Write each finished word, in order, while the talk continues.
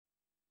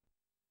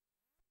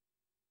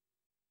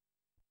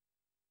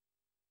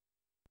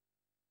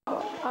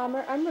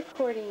Amr, I'm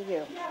recording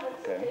you.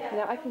 Okay.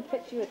 Now I can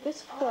get you at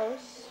this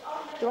close.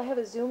 Do I have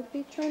a zoom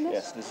feature in this?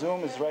 Yes, the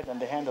zoom is right on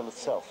the handle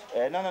itself.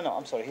 No,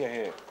 I'm sorry,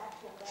 here.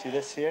 See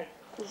this here?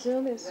 The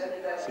zoom is...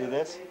 See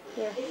this?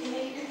 Here.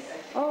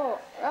 Oh,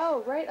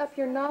 right up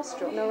your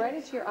nostril. No, right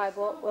into your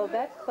eyeball. Well,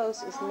 that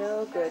close is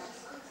no good.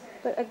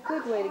 But a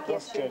good way to get you.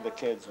 Don't scare the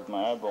kids with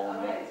my eyeball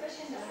in there.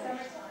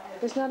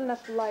 There's not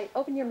enough light.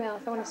 Open your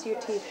mouth. I want to see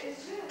your teeth.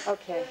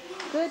 Okay.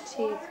 Good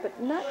teeth, but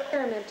not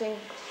experimenting.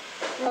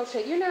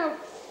 Okay, you're now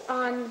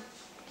on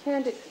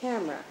candid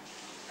camera.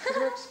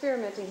 We're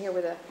experimenting here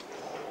with a...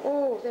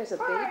 Oh, there's a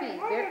baby.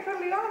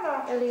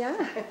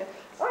 Eliana.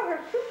 Oh, her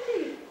two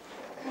teeth.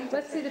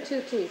 Let's see the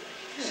two teeth.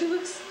 She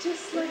looks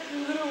just like the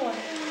little one.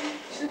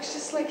 She looks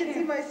just like... You can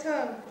see my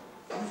tongue.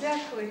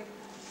 Exactly.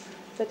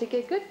 But to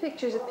get good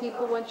pictures of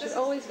people, one should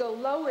always go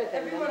lower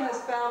than Everyone them.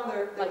 has found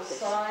their Like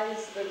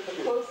size, the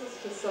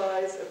closest to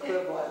size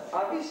equivalent.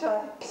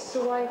 Abishai.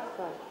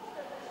 Swifa.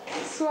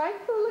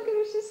 Swifa, look at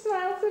her. She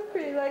smiles so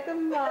pretty like a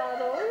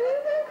model.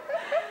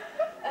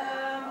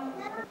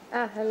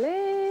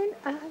 Ahlan,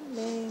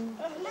 ahlan.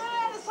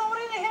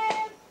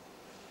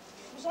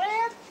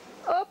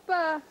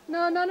 Opa.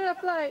 No, not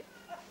enough light.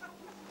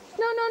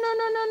 No.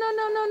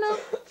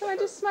 Come on,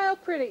 just smile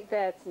pretty.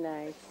 That's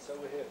nice. So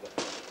we're here.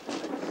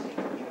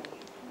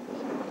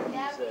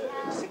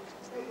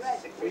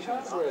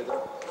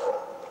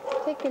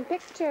 Taking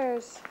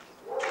pictures.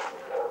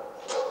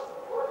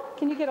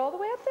 Can you get all the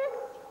way up there?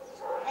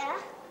 Yeah.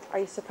 Are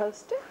you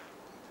supposed to?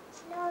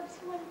 No,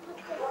 someone put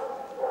this.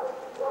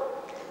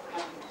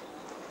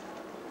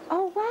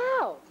 Oh,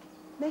 wow.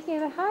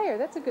 Making it higher.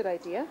 That's a good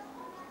idea.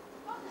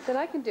 Then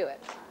I can do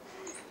it.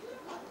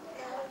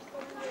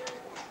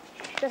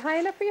 Is it high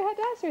enough for your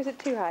Hadass, or is it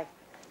too high?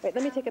 Wait,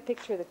 let me take a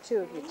picture of the two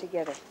of you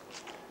together.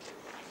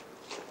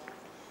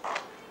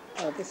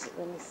 Oh, let me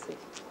see.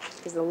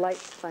 Because the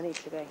light's funny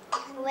today.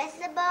 Where's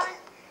the ball?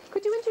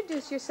 Could you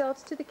introduce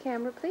yourselves to the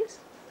camera, please?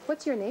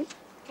 What's your name?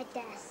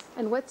 Hadass.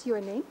 And what's your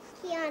name?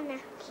 Kiana.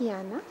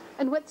 Kiana.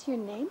 And what's your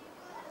name?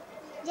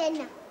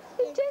 Jenna.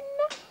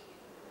 Jenna.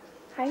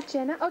 Hi,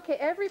 Jenna. Okay,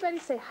 everybody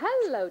say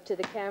hello to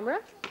the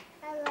camera.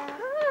 Hello.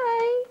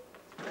 Hi.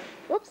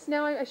 Oops,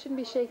 now I shouldn't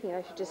be shaking.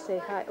 I should just say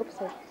hi. Oops.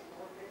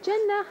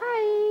 Jenna,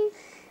 hi.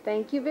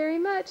 Thank you very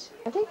much.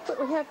 I think what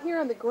we have here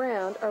on the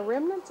ground are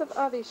remnants of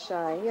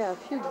Avishai. Yeah, a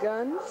few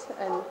guns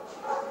and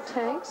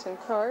tanks and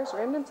cars,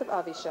 remnants of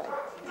Avishai.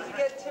 Did you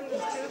get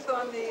Timna's tooth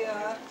on the...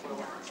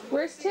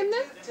 Where's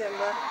Timna?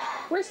 Timna.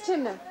 Where's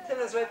Timna?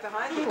 Timna's right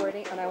behind you.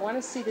 Recording, and I want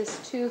to see this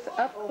tooth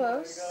up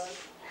close.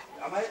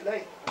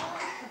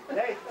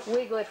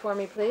 Wiggle it for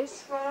me,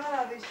 please. What's going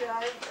on,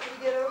 Abishai? Can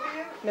we get over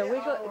you? No,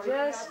 wiggle it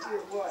just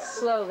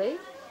slowly.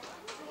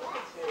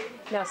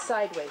 Now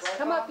sideways.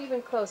 Come up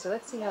even closer.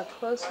 Let's see how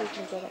close we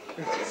can get it.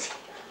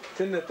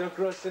 Timna, don't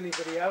gross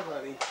anybody out,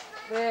 honey.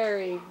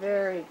 Very,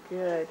 very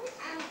good.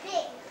 I'm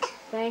big.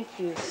 Thank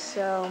you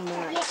so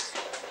much. Yeah.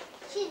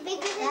 She's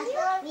bigger than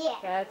you? Yeah.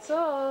 That's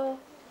all.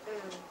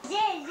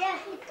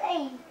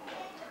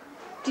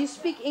 Do you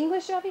speak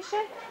English,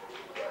 Avishai?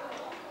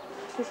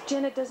 Because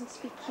Jenna doesn't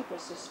speak Hebrew,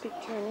 so speak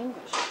to her in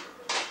English.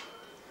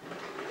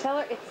 Tell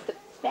her it's the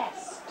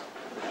best.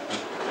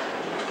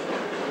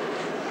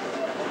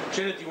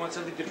 Jenna, do you want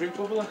something to drink,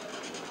 Bubala?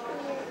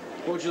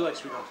 What would you like,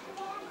 sweetheart?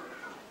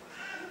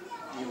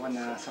 You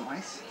want some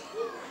ice?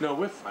 No,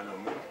 we're fine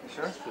on me. You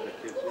sure? For the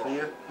kids. For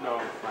you? No,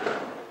 I'm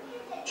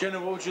fine.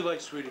 Jenna, what would you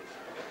like, sweetie?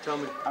 Tell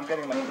me. I'm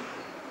getting my...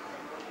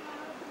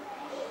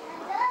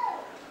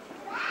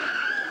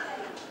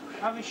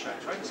 Avishai,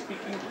 try to speak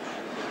English.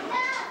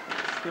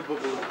 Here,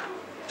 Bubala.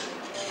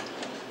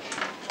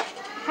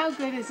 How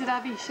good is it,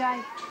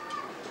 Avishai?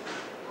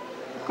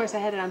 Of course, I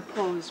had it on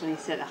pause when he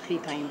said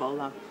Achitayim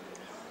B'olam.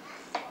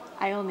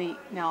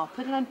 Now I'll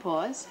put it on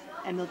pause,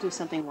 and we'll do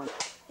something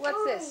wonderful.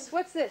 What's this?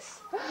 What's this?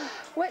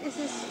 What is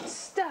this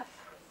stuff?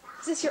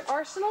 Is this your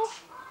arsenal?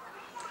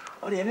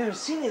 Oh, I've never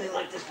seen anything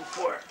like this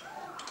before.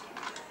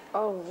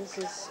 Oh, this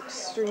is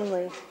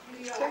extremely...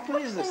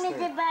 What is this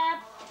thing?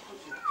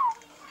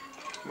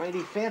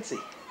 Mighty fancy.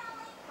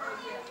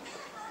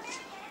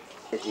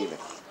 Even.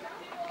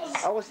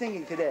 I was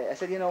thinking today, I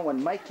said, you know,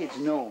 when my kids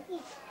know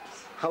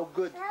how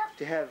good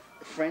to have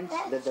friends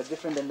that are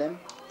different than them,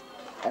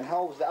 and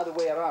how it's the other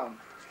way around,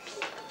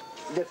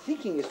 their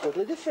thinking is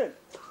totally different.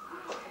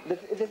 The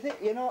thing,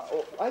 you know,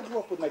 I grew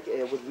up with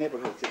with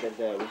neighborhoods that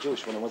were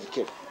Jewish when I was a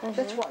kid.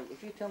 That's why,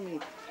 if you tell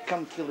me,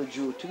 come kill a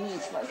Jew, to me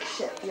it's like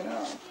shit, you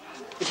know.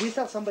 If you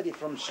tell somebody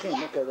from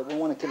Shechem, okay, that we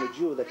want to kill a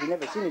Jew, that he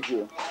never seen a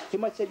Jew, he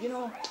might say, you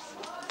know,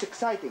 it's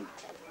exciting.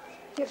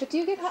 Yeah, but do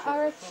you get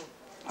ha'aretz?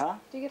 Huh?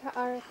 Do you get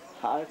ha'aretz?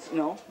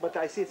 No, but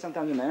I see it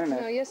sometimes on the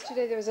internet. No,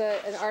 yesterday there was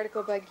an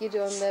article by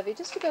Nelson-Levys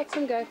just about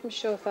some guy from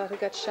Shofat who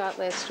got shot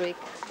last week.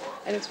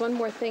 And it's one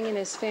more thing in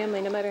his family,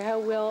 no matter how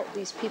well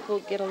these people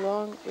get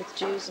along with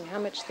Jews and how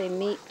much they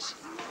meet.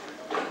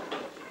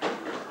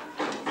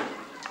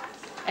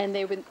 And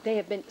they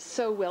have been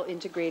so well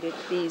integrated,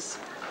 these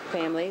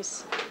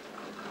families.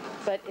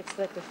 but it's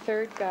like the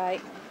third guy,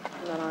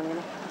 not on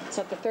Anna, it's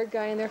not the third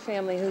guy in their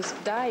family who's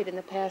died in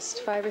the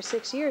past 5 or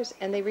 6 years,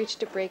 and they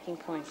reached a breaking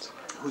point.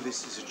 Who,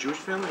 this is a Jewish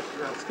family?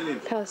 Palestinian?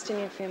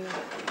 Palestinian family.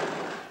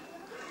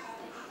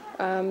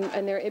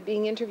 And they're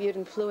being interviewed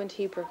in fluent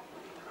Hebrew.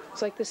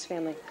 It's like this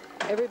family.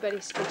 Everybody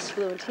speaks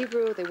fluent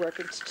Hebrew. They work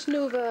in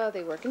Tnuva,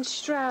 they work in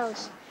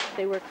Strauss,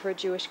 they work for a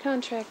Jewish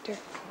contractor.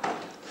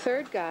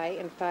 Third guy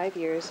in 5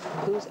 years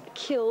who's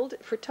killed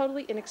for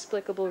totally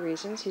inexplicable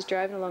reasons. He's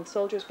driving along,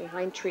 soldiers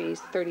behind trees,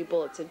 30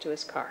 bullets into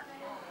his car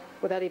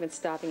without even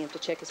stopping him to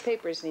check his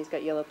papers, and he's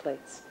got yellow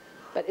plates.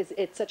 But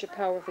it's such a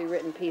powerfully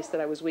written piece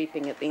that I was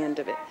weeping at the end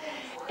of it.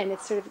 And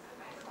it's sort of...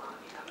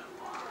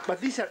 But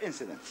these are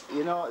incidents,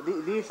 you know,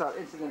 these are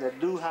incidents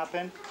that do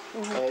happen.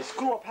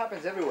 Screw-up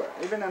happens everywhere.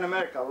 Even in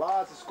America,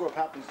 lots of screw-up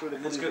happens through the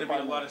police There's going to be a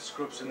lot department. of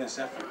screw-ups in this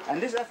effort.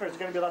 And this effort is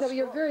going to be a lot No, of but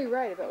you're screw-up. very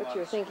right about what you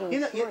were thinking. You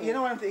this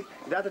know what I'm thinking?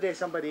 The other day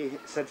somebody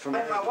said for me,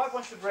 my wife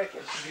wants to break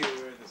it.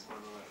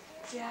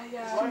 Yeah,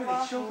 yeah. Why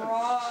are they children?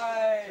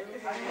 Right.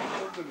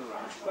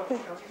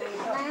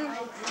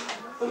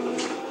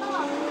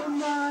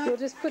 We'll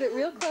just put it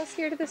real close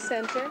here to the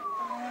center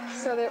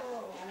so that...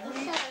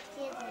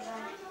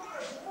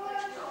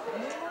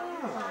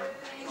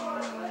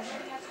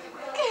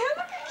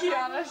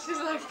 Kiana, she's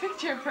like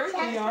picture perfect.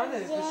 Kiana,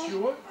 is this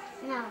yours?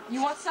 No.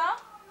 You want some?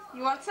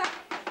 You want some?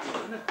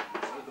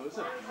 Those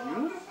are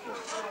beautiful.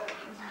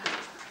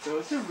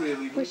 Those are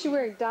really good. Was she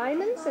wearing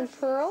diamonds and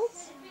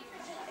pearls?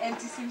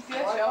 Auntie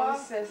Cynthia, she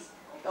always says,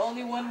 the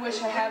only one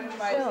wish I have in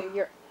my life.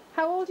 You're...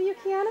 How old are you,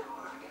 Kiana?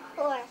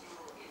 4.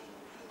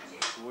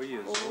 4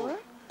 years Four. old.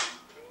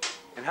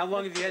 And how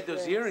long have you had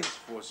those earrings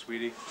for,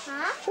 sweetie?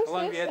 Huh? How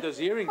long have you had those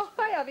earrings? Oh,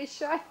 hi,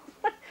 Avishai.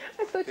 I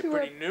thought They're you were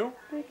pretty new?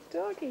 a big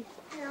doggy.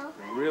 No.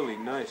 Really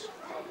nice.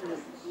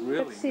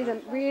 Really Let's see nice.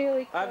 them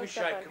really close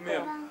Avishai, up on come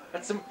here.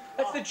 film.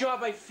 That's the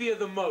job I fear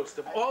the most.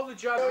 Of all the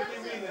jobs that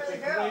you mean, it's a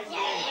great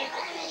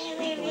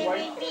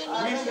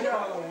We used to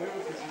call him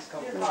because he's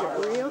coming.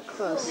 Get real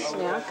close.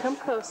 Now, come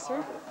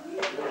closer.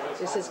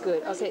 This is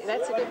good. Okay,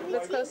 that's a good.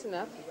 That's close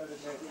enough.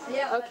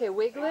 Okay,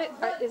 wiggle it.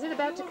 Is it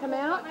about to come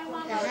out?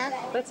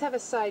 Let's have a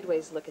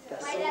sideways look at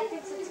this.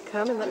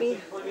 Come and let me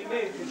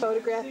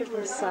photograph it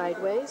from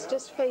sideways.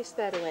 Just face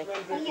that away.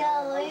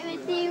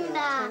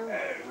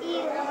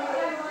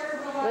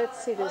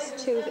 Let's see this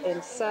tooth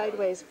in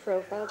sideways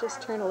profile.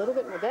 Just turn a little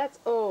bit more.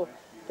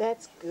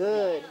 That's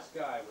good.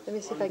 Let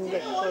me see if I can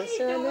get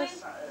closer on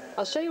this.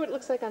 I'll show you what it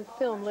looks like on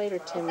film later,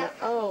 Timna.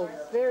 Oh,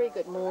 very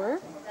good. More.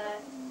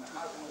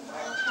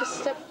 Just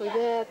step with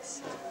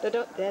that's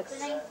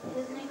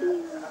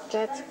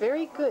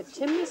very good.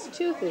 Timna's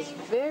tooth is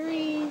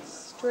very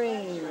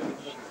strange.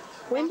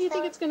 When do you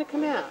think it's going to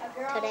come out?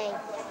 Today.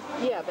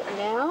 Yeah, but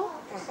now?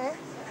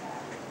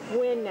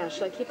 When now?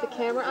 Should I keep the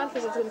camera on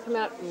because it's going to come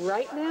out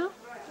right now?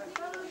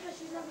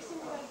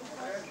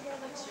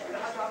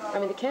 I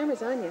mean, the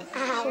camera's on you.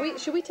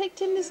 Should we take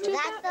Timna's tooth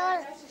out?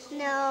 That's all.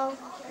 No.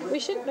 We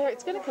shouldn't.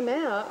 It's going to come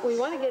out. We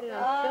want to get it on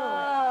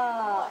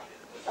film.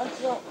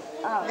 That's all.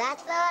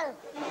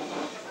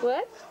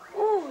 What?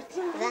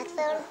 That's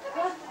all.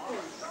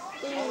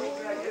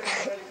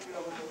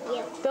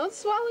 Don't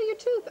swallow your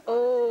tooth.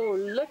 Oh,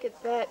 look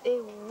at that.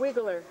 A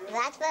wiggler.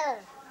 That's all.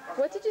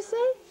 What did you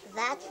say?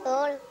 That's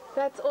all.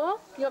 That's all?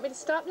 You want me to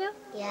stop now?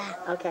 Yeah.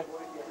 Okay.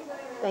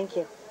 Thank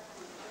you.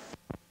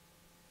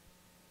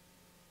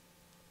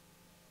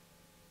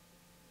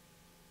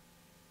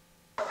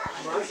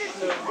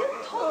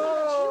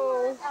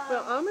 Oh,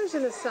 well, Amar's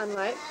in the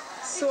sunlight.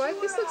 So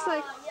this looks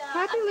like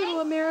happy little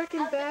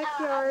American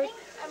backyard.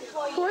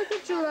 4th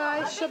of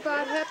July,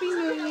 Shabbat, Happy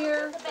New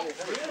Year.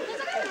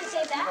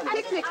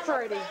 Picnic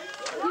party.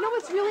 You know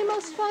what's really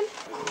most fun?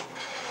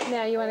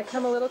 Now, you want to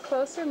come a little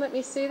closer and let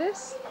me see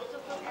this?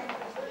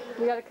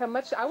 We got to come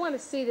much. I want to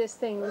see this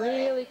thing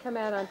really come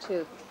out on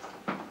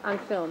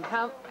film.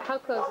 How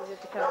close is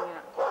it to coming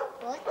out?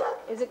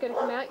 What? Is it going to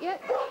come out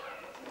yet?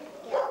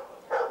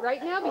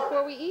 Right now,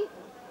 before we eat?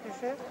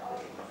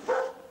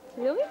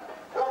 Really?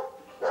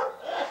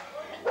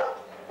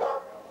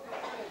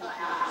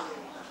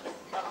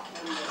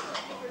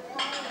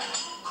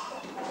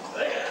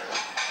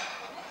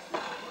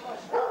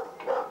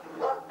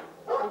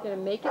 Are you going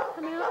to make it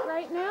come out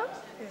right now?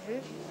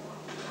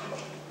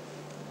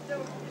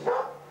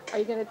 Are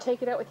you going to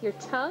take it out with your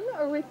tongue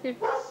or with your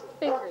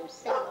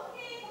fingers?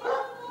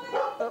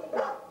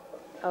 Oh.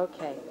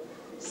 Okay.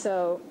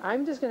 So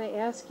I'm just going to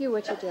ask you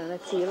what you're doing.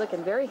 Let's see. You're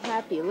looking very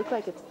happy. You look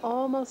like it's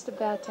almost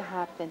about to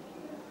happen.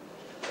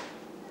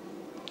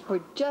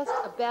 We're just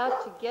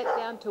about to get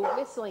down to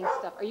whistling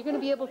stuff. Are you going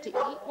to be able to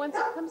eat once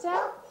it comes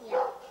out?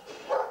 Yeah.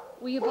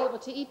 Will you be able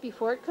to eat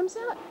before it comes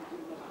out?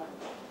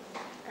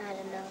 I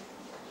don't know.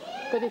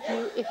 But if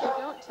you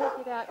don't take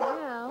it out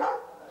now,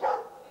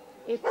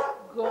 it's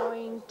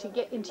going to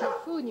get into your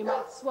food and you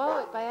might swallow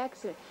it by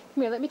accident.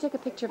 Come here, let me take a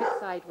picture of it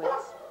sideways.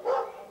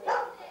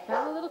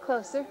 Come a little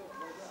closer.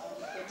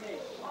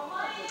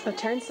 Oh,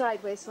 turn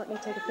sideways, so let me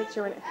take a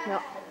picture when it... No.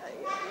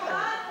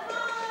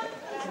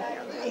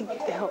 Let me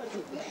help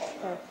you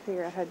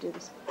figure out how to do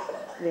this.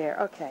 There,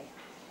 okay.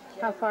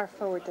 How far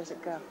forward does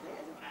it go?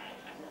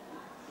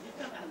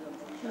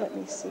 Let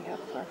me see how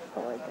far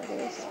forward that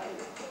is.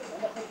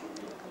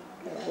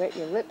 Gotta wet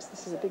your lips.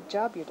 This is a big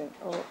job you're doing.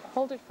 Oh,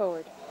 hold it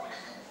forward.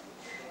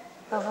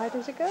 How high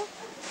does it go?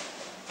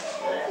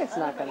 It's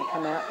not going to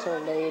come out till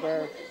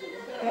later.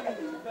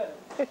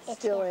 It's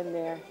still in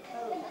there.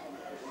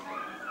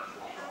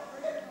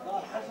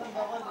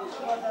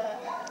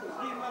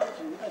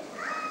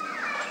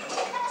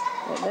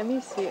 Let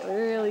me see it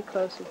really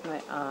close with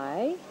my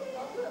eye.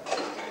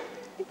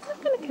 It's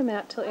not going to come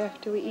out till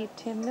after we eat,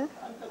 Timna.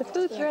 The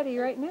food's ready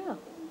right now.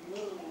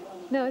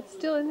 No, it's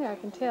still in there, I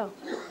can tell.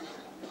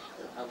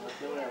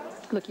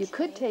 Look, you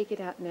could take it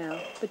out now,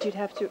 but you'd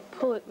have to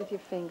pull it with your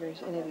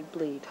fingers and it'd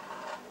bleed.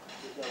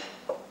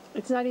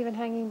 It's not even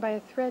hanging by a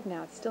thread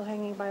now. It's still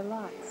hanging by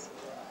lots.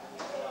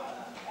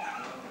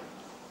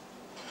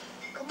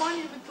 Come on,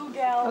 you little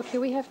gal. Okay,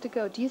 we have to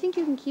go. Do you think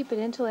you can keep it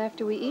until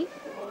after we eat?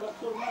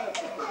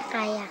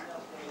 Yeah.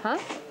 Huh?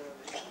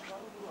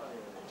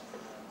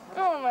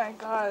 Oh my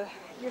God.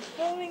 You're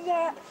filming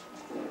that?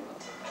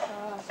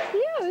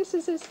 Yeah, this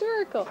is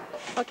historical.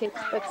 Okay,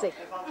 let's see.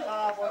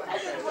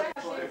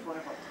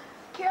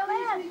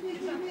 Caroline,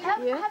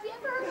 have Yeah? you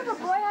ever heard of a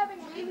boy having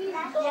babies?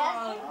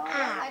 Yes.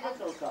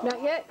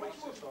 Not yet?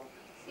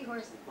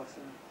 Seahorse.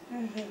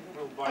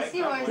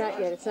 Not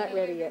yet. It's not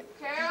ready yet.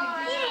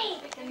 Caroline.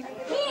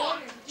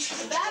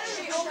 The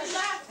battery only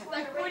lasts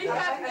like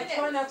 45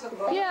 minutes.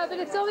 Yeah, but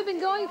it's only been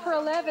going for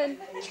 11.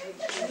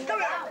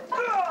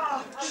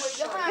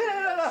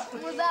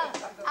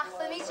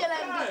 האחסנית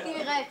שלהם בלתי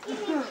נראית.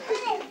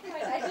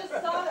 I just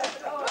saw that.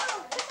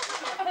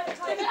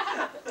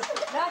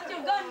 That's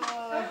your gun.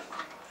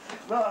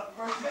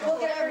 We'll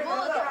get our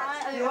bullets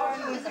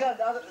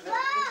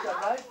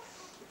right?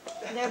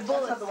 Their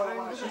bullets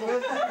are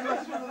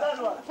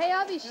invisible. Hey,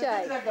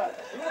 Avishai.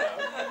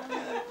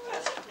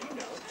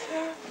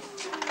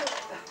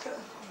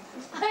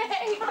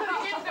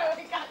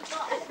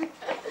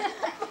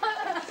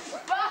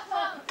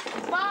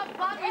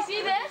 Mom, you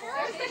see this?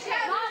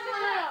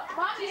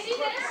 Mom, you see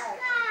this?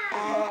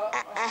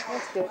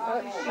 That's good. Oh,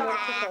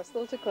 a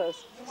little too close.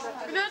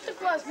 A little too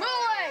close. Move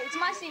away. It's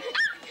my secret.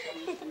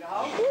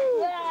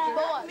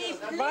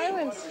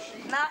 Violence.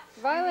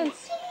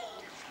 Violence.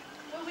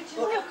 Look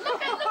at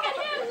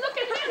him. Look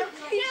at him.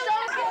 He's so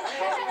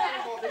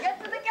good. Get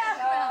to the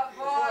camera.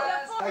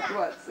 Like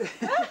what?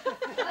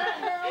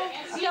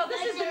 Yo,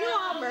 this is a new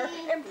armor.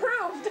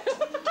 Improved.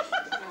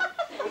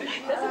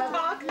 Doesn't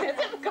talk,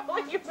 doesn't go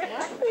anywhere.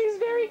 He's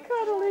very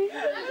cuddly.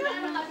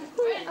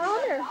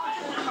 Honor.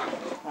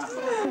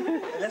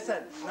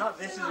 Listen, no,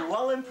 this is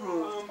well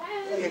improved.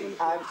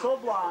 I'm so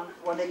blonde,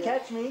 when they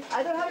catch me,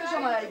 I don't have to show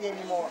my ID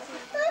anymore.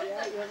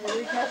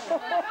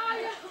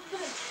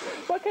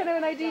 What kind of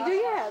an ID do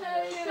you have?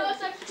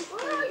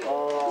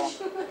 Oh,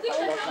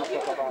 let's not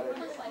talk about it.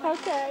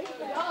 Okay.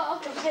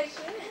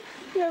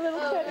 You're a little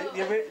teddy.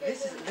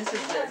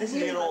 This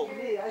is your old.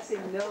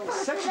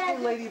 Such a poor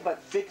lady, but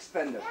big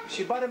spender.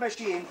 She bought a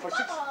machine for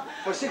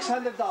 $600.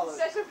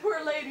 Such a poor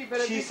lady,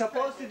 but She's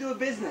supposed to do a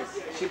business.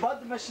 She bought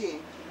the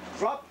machine,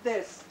 dropped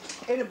this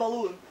in a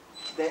balloon.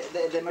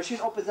 The machine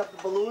opens up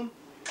the balloon,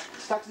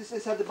 stuck this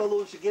inside the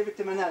balloon. She gave it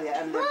to Manalia,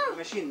 and the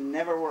machine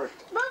never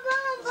worked.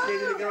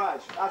 Stayed in the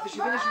garage. After she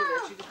finished with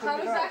it, she just put it in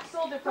the garage. Zach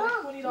sold it for like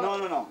 $20.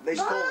 No. They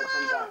stole it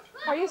from Zach.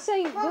 Are you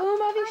saying boom,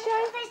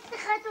 Avishai?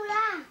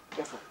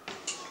 איפה?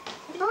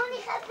 בואו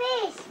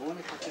נחפש. בואו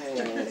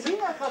נחפש.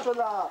 הנה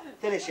החתולה.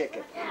 תן לי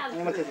שקל.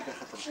 אני מצאתי את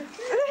החתולה.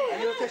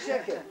 אני רוצה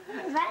שקל.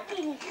 הבאתי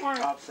לך.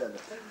 בסדר.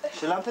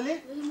 שילמת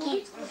לי?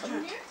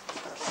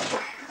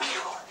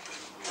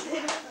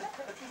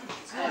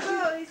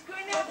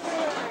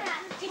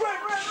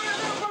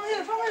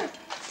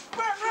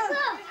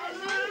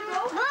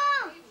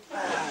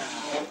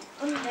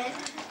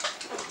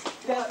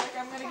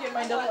 I'm gonna get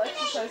my double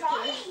exercise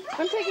today.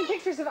 I'm taking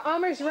pictures of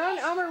Amr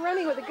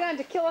running with a gun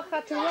to kill a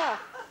chatula.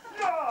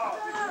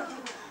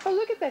 Oh,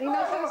 look at that. He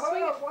knows how to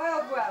swing it.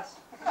 Wild West.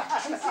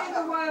 You've seen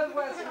the Wild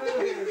West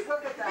movies.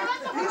 Look at that.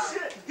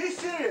 He's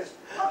serious.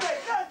 Okay,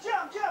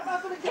 jump.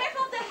 I'm gonna get.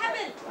 Careful of the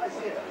heaven. I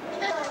see it.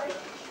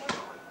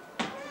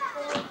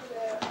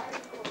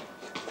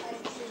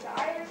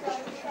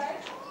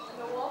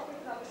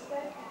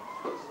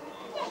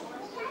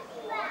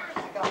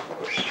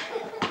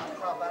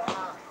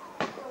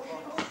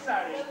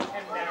 Sorry,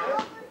 Timna.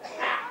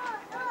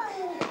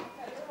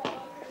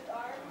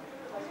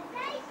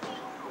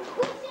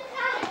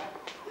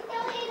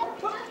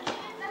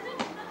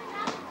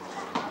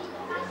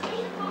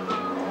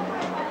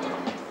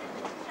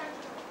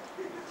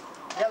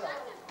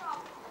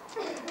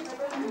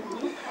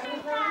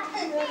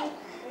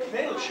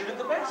 They'll shoot at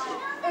the basket.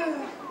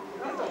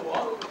 Not the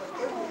wall.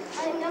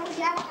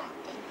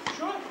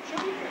 Sure,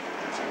 you can.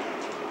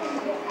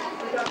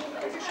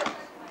 Take a shot.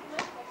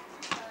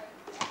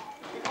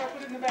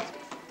 Put it in the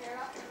basket.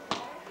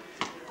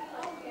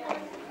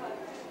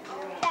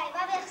 די,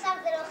 בא ועכשיו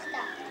זה לא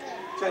חטא.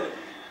 בסדר.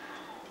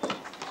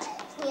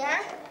 שנייה.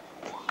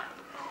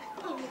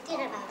 הנה,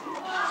 תראה מה.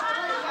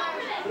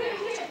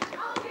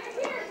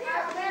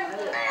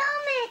 לא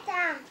מתה.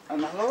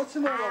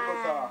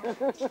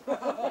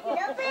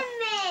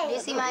 You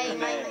see my.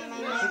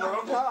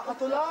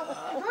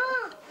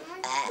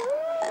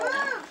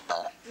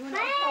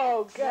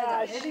 Oh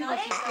gosh.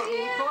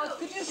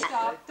 Could you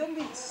stop? Don't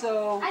be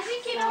so. I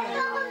think you know.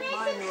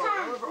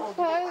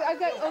 Well, I've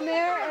got Omer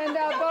and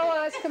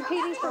Boaz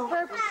competing for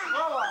purpose.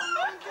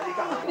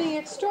 Being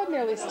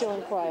extraordinarily still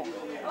and quiet.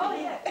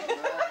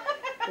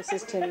 This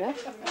is Timna.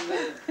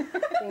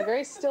 Being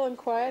very still and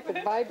quiet,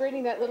 but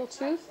vibrating that little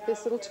tooth.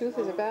 This little tooth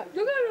is about.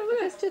 Look at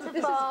this tooth.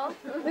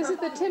 This is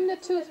the Timna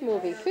tooth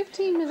movie.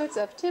 15 minutes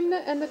of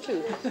Timna and the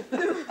tooth.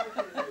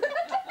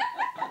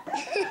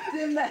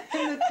 Timna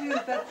and the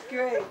tooth, that's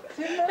great.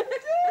 Timna and the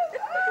tooth!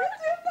 Oh,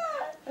 Timna!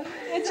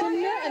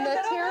 Timna and the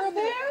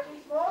terrible.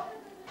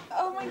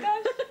 Oh my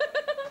gosh.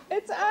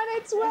 It's on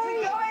its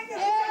way.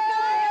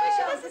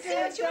 She wants to see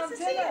it. She wants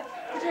to see it.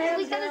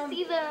 We gotta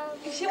see them.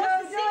 She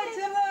wants to see it.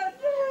 Timna!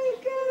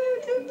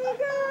 Timna,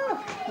 go!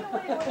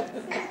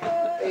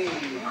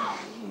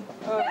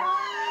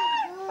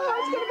 Oh,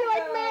 it's gonna be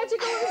like magic.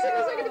 All the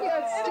singers are gonna be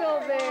still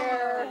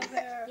there.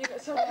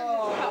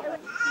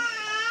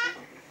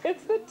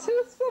 It's the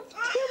tooth of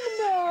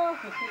Timna.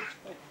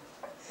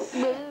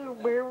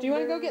 Do you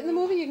want to go get in the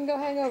movie? You can go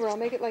hang over. I'll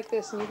make it like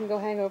this, and you can go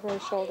hang over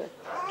his shoulder.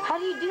 How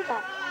do you do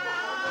that?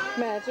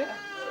 Magic.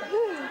 You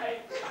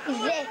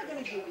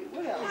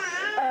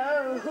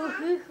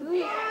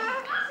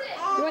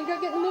want to go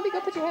get in the movie?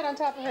 Go put your head on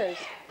top of hers.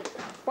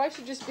 Why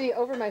should you just be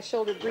over my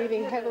shoulder,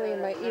 breathing heavily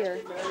in my ear,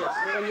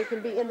 when you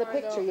can be in the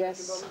picture?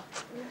 Yes.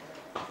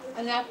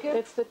 A napkin?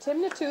 It's the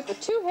Timna tooth, the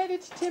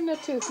two-headed Timna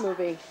tooth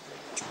movie.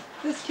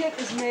 This kit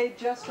is made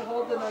just to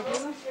hold the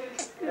nagila?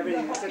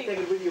 Everything. You can take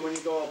it with you when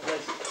you go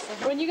places.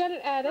 When you got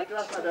an addict,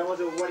 Last night I was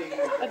a wedding.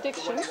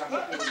 addiction,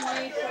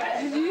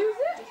 Did you use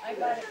it? I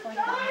got it for him.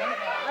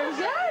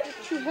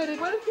 two-headed.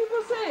 What did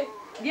people say?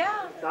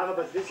 Yeah. Dava,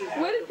 but this is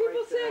What did not the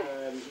people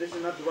right, this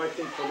is not the right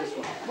thing for this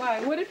one.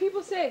 Why? What did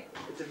people say?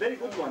 It's a very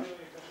good one.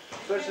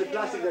 First, the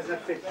plastic does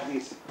not fit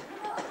these.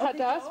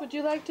 Hadas, would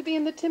you like to be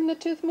in the Timna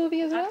tooth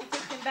movie as well? Take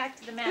them back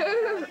to the mat.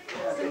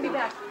 Send me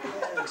back.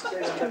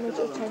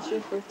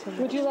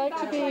 Would you like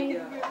to be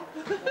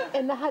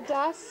in the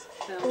Hadas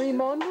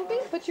Rimon movie?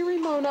 Put your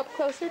Rimon up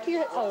closer to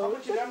your head. Oh,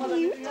 so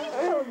cute.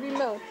 Oh,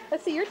 Rimon.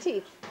 Let's see your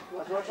teeth.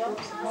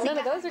 None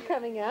of those are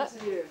coming out.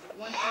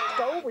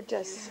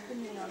 Gorgeous.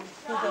 She's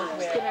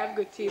gonna have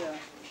good teeth.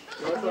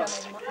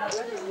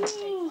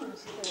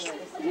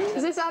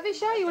 Is this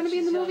Avisha? You want to be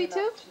in the movie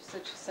too? She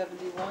said she's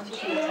 71.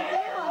 She's No.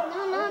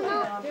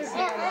 It's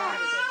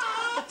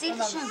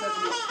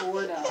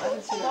 74 now. I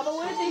haven't seen her.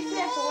 What did they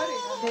say at the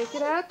wedding? Take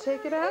it out,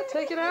 take it out,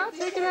 take it out,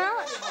 take it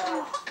out.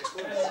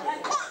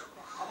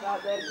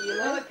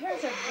 Well, my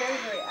parents are very,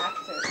 very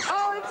active.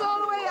 Oh, it's all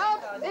the way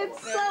up.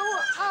 It's so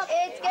up.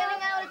 It's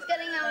getting out. It's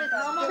getting out.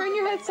 Turn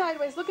your head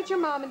sideways. Look at your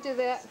mom and do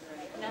that.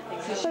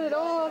 Put it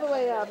all the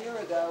way up.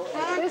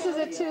 This is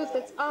a tooth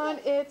that's on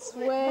its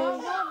way.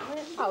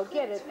 Oh,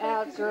 get it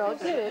out, girl.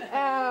 Get it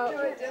out.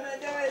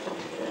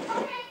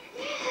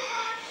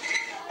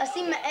 I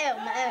see my air.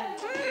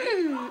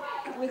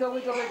 Wiggle,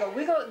 wiggle, wiggle.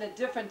 Wiggle in a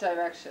different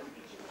direction.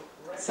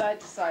 Side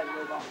to side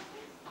wiggle.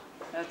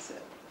 That's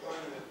it.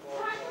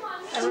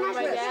 I remember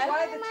my Twist. dad.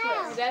 Try the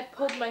twist. My dad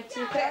pulled my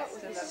tooth out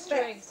with his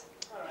strings.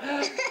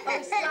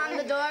 Slam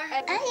the door.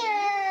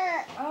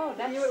 Oh,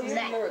 that's you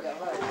lower though.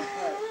 Right.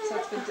 So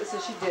it's been. So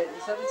she did.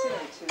 So it's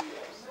been 2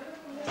 years.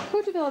 Who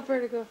developed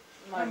vertigo?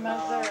 My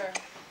mother.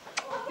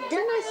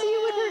 Didn't I see you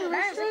with her at a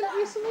restaurant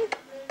recently?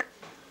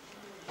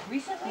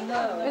 Recently?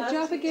 No. At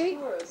Jaffa Gate?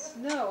 Tourists.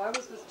 No, I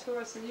was with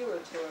tourists and you were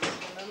tourists.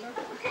 Remember?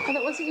 Oh,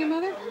 that wasn't your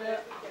mother? Yeah.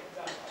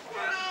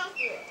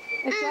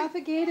 At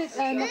Jaffa Gate at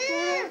Florida?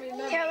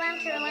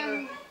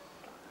 Caroline.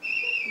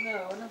 No, I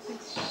don't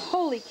think so.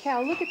 Holy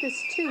cow, look at this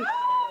tooth.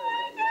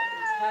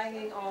 It's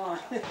hanging on.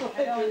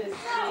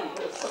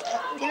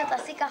 Tina,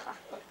 תעשי ככה.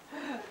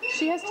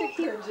 She has to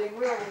keep...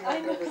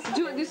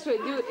 Do it this way.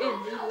 Do it in.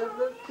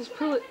 Just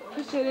push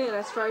it in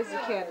as far as you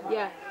can.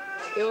 Yeah.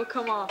 It will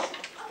come off.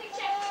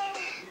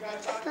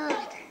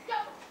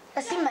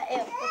 תעשי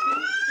מהר.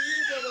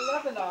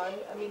 Lebanon, I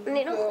mean,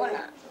 אני לא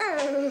יכולה.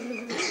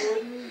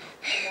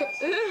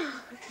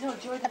 no,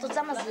 Jordan. את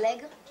רוצה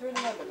מזלג?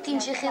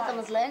 תמשכי את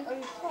המזלג.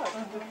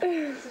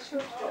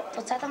 את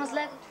רוצה את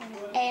המזלג?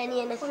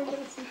 אני אנסה. I'm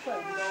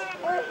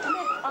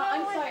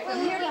sorry.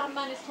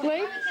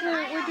 Wait,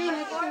 we're doing a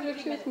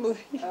tooth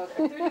movie.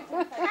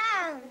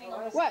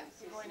 What?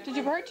 Did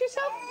you hurt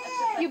yourself?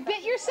 You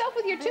bit yourself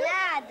with your tooth?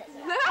 Vlad.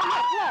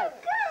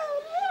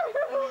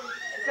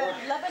 What?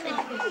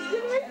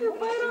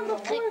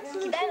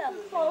 כדאי לך.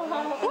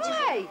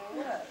 Why?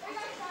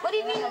 What do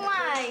you mean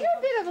why? You're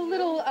a bit of a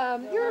little,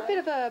 you're a bit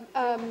of a,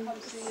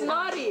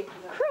 Snotty.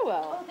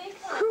 Cruel.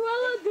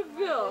 Cruella de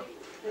Vil.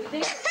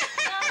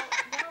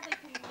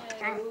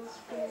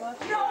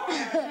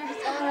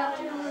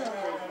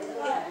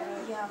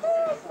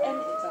 And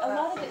a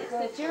lot of it is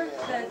the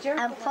jerk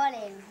I'm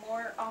pulling.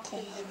 more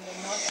often than the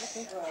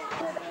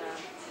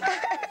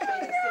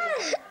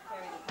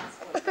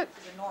not. Look at.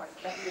 the north.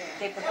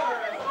 They prefer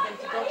them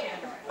to go to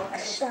the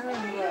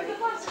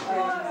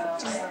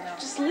north.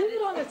 Just leave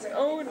it on its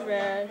own,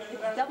 man.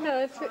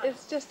 No,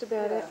 it's just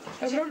about it.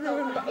 I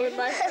remember when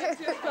my friends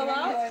just fell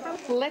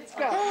out. Let's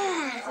go.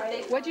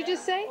 What'd you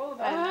just say?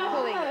 I'm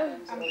pulling. I'm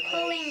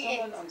pulling it.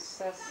 Someone on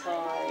Seth's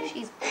side.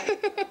 She's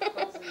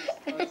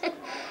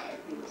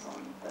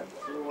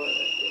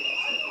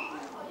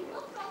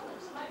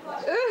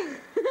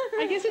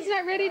I guess it's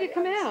not ready to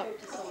come out.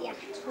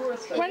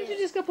 Why don't you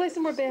just go play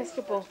some more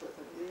basketball?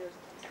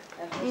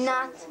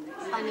 not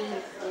funny.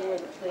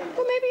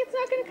 Well, maybe it's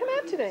not going to come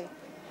out today.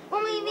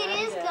 Well, maybe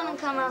it is gonna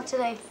come out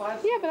today.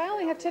 Yeah, but I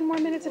only have 10 more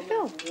minutes of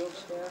film.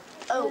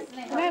 Oh.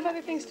 And I have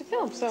other things to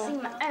film, so.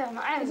 I don't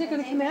know. Is it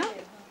going to come out?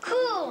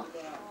 Cool.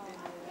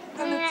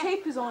 And the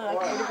tape is only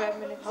like 45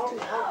 minutes too.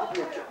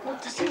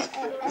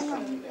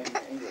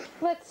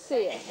 Let's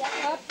see it.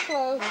 Up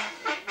close.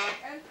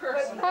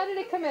 How did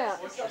it come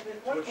out?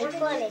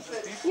 Funny.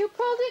 You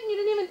pulled it and you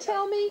didn't even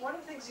tell me? One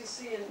of the things you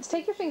see in Let's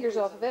take your fingers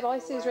off of it. All I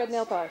see is red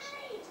nail polish.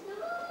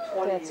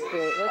 That's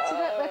great.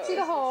 Let's see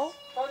the hole.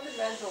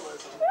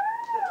 fundamentalism,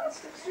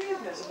 it's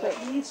extremism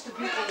that leads to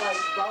people like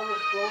Donald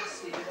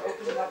Goldstein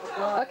opening up a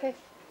gun Okay.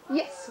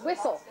 Yes,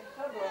 whistle.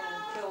 in Hebron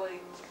and killing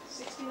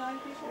 69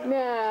 people.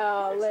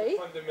 Now, Lee.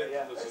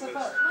 Fundamentalism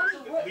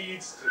that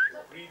leads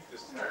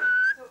this terror.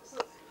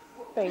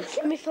 Thank you.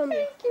 Let me film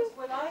you.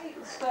 When I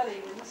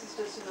study, and this is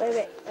just Wait,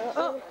 wait.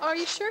 Oh, are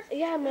you sure?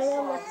 Yeah, my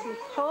mom lets me.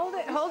 Hold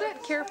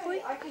it carefully.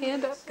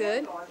 Hand up,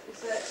 good.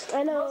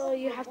 I know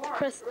you have to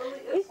press.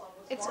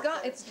 It's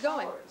going. It's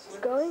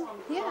going?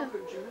 Yeah.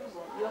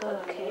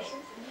 Okay.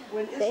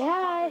 Say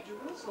hi.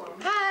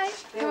 Hi.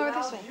 They Come over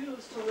allowed this way.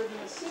 Jews to live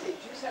in the city.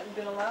 Jews hadn't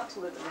been allowed to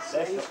live in the Let's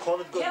city. call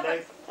it good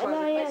life. And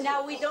I But am.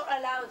 now we don't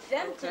allow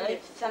them to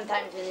live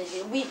sometimes in the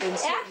city. We act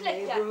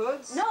like that.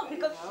 neighborhoods, No,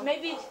 because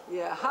maybe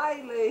Yeah,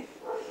 hi Leif.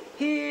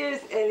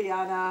 Here's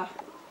Eliana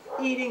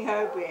eating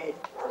her bread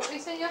What were you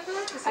saying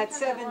afterwards? at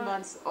 7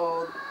 months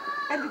old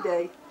every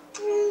day.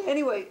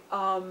 Anyway,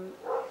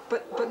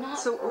 but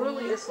so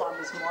early Islam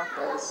is marked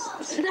as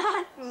It's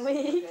not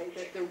me.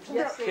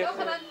 yes, they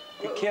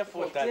Be careful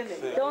with that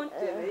thing. Don't.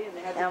 and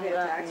they had to pay a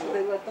tax, but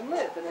they let them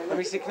live. And they Let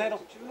me see, them Knedel.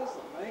 to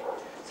Jerusalem, right?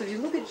 So if you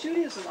look at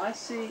Judaism, I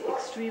see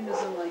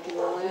extremism like in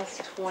the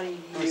last 20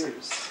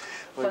 years.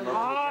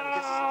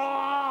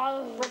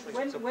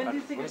 When do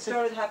you think it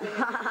started happening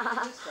in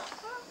Islam?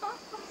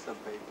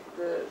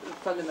 The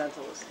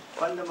fundamentalism.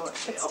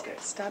 Okay.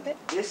 Stop it.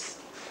 This.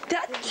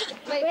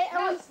 Wait,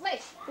 I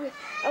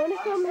want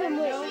to film him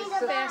no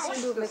with.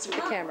 fast movements with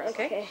the camera,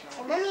 okay?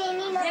 Mommy, I need they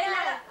no let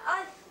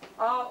us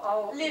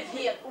Oh, live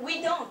here.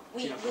 We don't.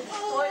 We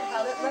destroy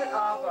houses. let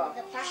Abba.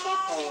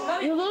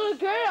 Mommy, You little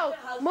girl,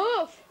 move.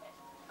 oh,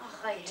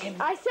 I hate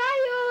I saw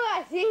you.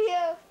 I see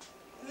you.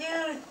 you.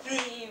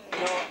 See me.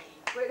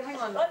 Wait, hang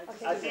on.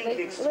 I think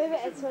the Wait, wait.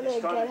 It's when I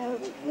get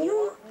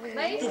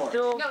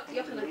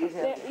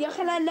out.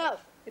 Yochanan, no.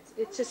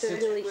 It's just a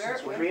really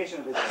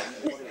creation of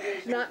Israel.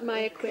 not my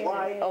aquarium.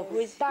 Why? Oh, who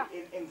is that?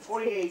 In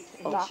 48,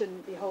 You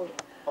shouldn't be holding.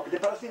 the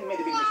Palestinians made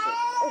a big mistake.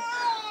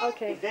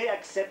 Okay. If they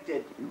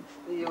accepted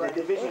The the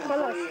division in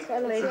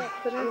 48, Lady,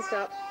 put it on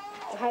stop.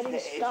 How do you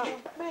stop?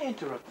 May I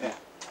interrupt? Yeah.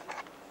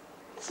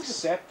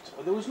 Except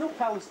there was no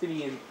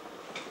Palestinian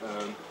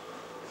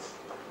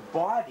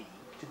body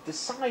to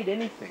decide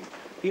anything.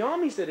 The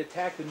armies that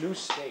attacked the new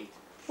state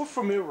were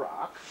from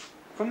Iraq,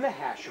 from the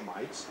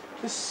Hashemites,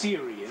 the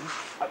Syrians,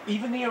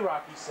 even the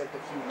Iraqis sent a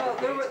few. No,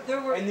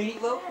 there were and the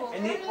local.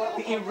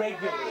 the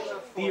irregulars.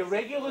 The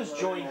irregulars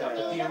joined up.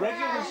 The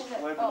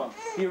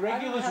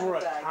irregulars were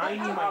a tiny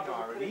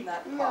minority.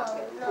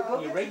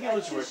 The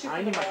irregulars were a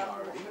tiny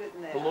minority.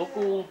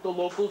 The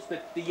locals,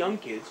 the young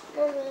kids.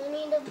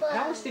 The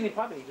Palestinian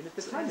population, even at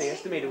the time, they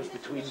estimated it was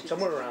between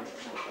somewhere around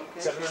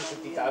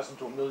 750,000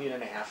 to 1.5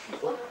 million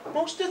people.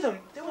 Most of them,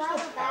 there was no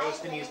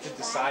Palestinians to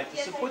decide to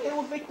support. They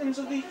were victims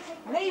of the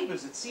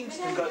neighbors, it seems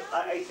to me. because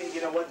I think,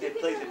 you know what, they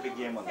played a big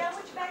game on that.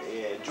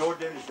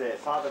 Jordan is the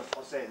father of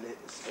Hussein,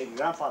 the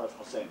grandfather of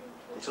Hussein.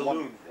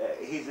 Saloon.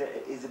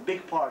 He's a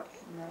big part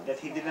that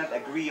he did not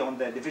agree on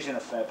the division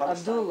of Palestine.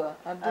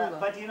 Abdullah.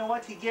 But you know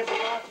what? He gave a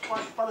lot of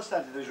parts of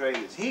Palestine to the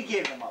Israelis. He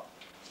gave them up.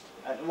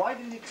 And why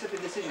didn't he accept the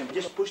decision? He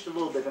just pushed a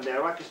little bit, and the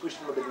Iraqis pushed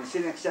a little bit, and the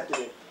Syrians accepted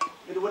it.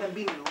 It would have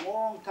been a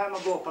long time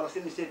ago,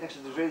 Palestinian state next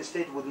to the Israeli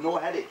state with no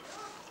headache.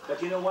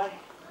 But you know what?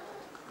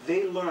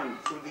 They learned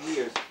through the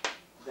years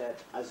that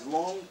as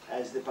long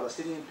as the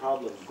Palestinian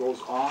problem goes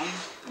on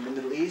in the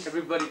Middle East,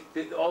 Everybody,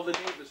 all the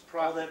neighbors,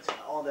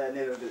 all the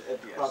native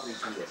properties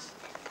from this.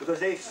 Because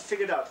they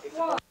figured out if